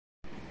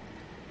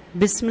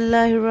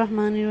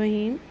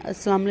बिस्मिल्लाहिर्रहमानिर्रहीम।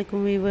 अस्सलाम वालेकुम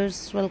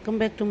viewers, welcome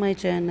back to my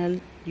channel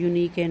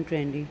unique and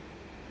trendy.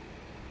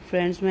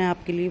 Friends, मैं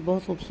आपके लिए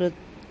बहुत खूबसूरत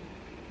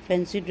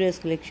फैंसी ड्रेस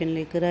कलेक्शन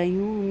लेकर आई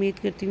हूँ। उम्मीद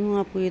करती हूँ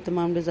आपको ये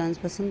तमाम डिज़ाइंस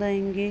पसंद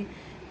आएंगे।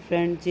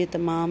 फ्रेंड्स, ये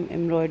तमाम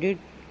एम्ब्रॉयडर्ड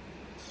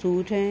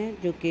सूट हैं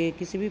जो कि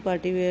किसी भी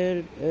पार्टी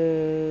वेयर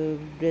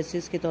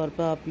ड्रेसेस के तौर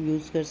पर आप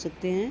यूज़ कर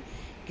सकते हैं,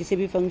 किसी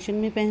भी फंक्शन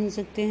में पहन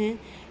सकते हैं।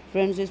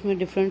 फ्रेंड्स, इसमें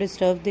डिफरेंट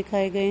स्टफ़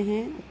दिखाए गए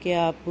हैं कि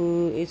आप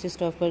इस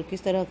स्टफ़ पर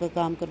किस तरह का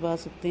काम करवा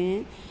सकते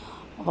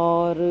हैं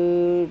और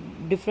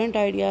डिफरेंट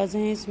आइडियाज़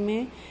हैं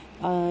इसमें।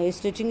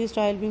 स्टिचिंग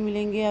स्टाइल भी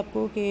मिलेंगे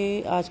आपको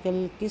कि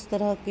आजकल किस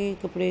तरह के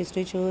कपड़े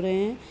स्टिच हो रहे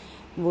हैं,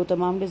 वो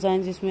तमाम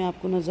डिज़ाइन इसमें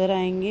आपको नज़र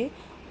आएंगे।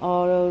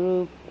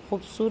 और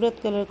ख़ूबसूरत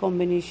कलर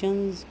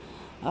कॉम्बिनेशंस,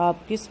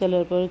 आप किस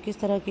कलर पर किस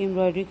तरह की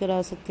एम्ब्रॉयडरी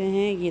करा सकते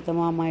हैं, ये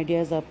तमाम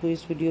आइडियाज़ आपको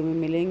इस वीडियो में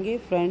मिलेंगे।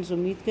 फ्रेंड्स,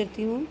 उम्मीद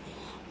करती हूँ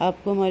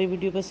आपको हमारी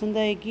वीडियो पसंद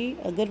आएगी।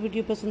 अगर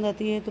वीडियो पसंद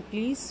आती है तो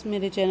प्लीज़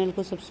मेरे चैनल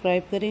को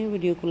सब्सक्राइब करें,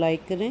 वीडियो को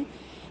लाइक करें,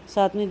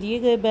 साथ में दिए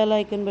गए बेल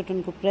आइकन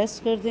बटन को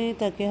प्रेस कर दें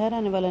ताकि हर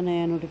आने वाला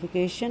नया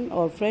नोटिफिकेशन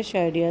और फ्रेश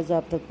आइडियाज़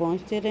आप तक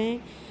पहुंचते रहें।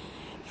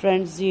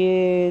 फ्रेंड्स,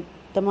 ये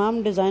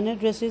तमाम डिज़ाइनर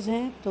ड्रेसेस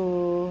हैं,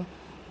 तो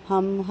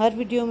हम हर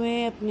वीडियो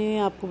में अपने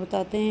आपको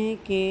बताते हैं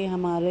कि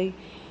हमारी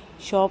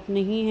शॉप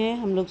नहीं है,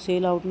 हम लोग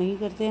सेल आउट नहीं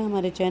करते।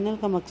 हमारे चैनल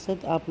का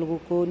मकसद आप लोगों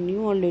को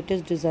न्यू और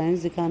लेटेस्ट डिज़ाइन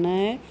दिखाना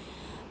है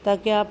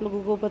ताकि आप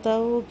लोगों को पता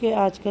हो कि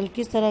आजकल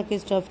किस तरह के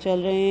स्टफ़ चल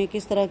रहे हैं,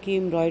 किस तरह की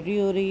एम्ब्रॉयडरी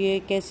हो रही है,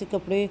 कैसे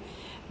कपड़े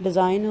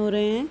डिज़ाइन हो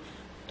रहे हैं।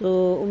 तो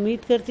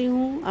उम्मीद करती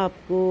हूँ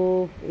आपको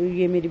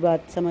ये मेरी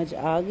बात समझ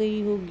आ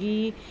गई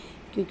होगी,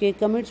 क्योंकि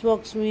कमेंट्स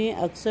बॉक्स में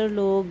अक्सर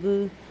लोग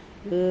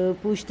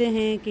पूछते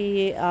हैं कि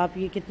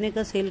ये कितने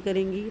का सेल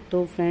करेंगी।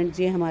 तो फ्रेंड्स,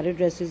 ये हमारे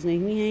ड्रेसेस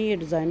नहीं हैं, ये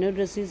डिज़ाइनर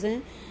ड्रेसेस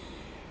हैं।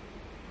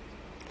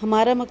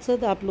 हमारा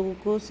मकसद आप लोगों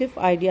को सिर्फ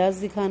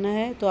आइडियाज़ दिखाना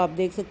है। तो आप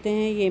देख सकते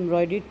हैं ये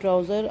एम्ब्रॉयडर्ड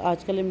ट्राउज़र,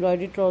 आजकल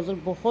एम्ब्रॉयडर्ड ट्राउज़र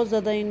बहुत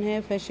ज़्यादा इन है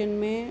फैशन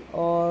में,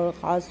 और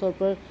ख़ास तौर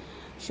पर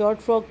शॉर्ट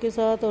फ्रॉक के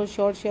साथ और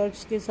शॉर्ट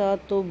शर्ट्स के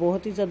साथ तो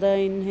बहुत ही ज़्यादा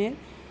इन है।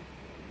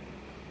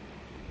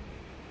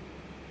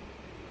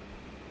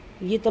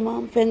 ये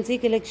तमाम फैंसी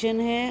कलेक्शन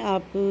है,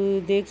 आप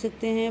देख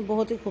सकते हैं,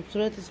 बहुत ही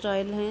खूबसूरत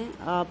स्टाइल हैं।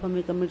 आप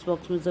हमें कमेंट्स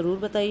बॉक्स में ज़रूर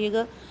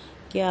बताइएगा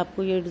कि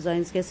आपको ये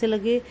डिज़ाइंस कैसे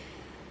लगे,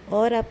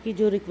 और आपकी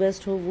जो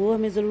रिक्वेस्ट हो वो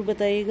हमें ज़रूर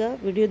बताइएगा।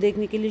 वीडियो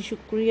देखने के लिए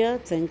शुक्रिया।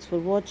 Thanks for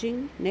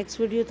watching. Next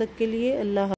video तक के लिए अल्लाह।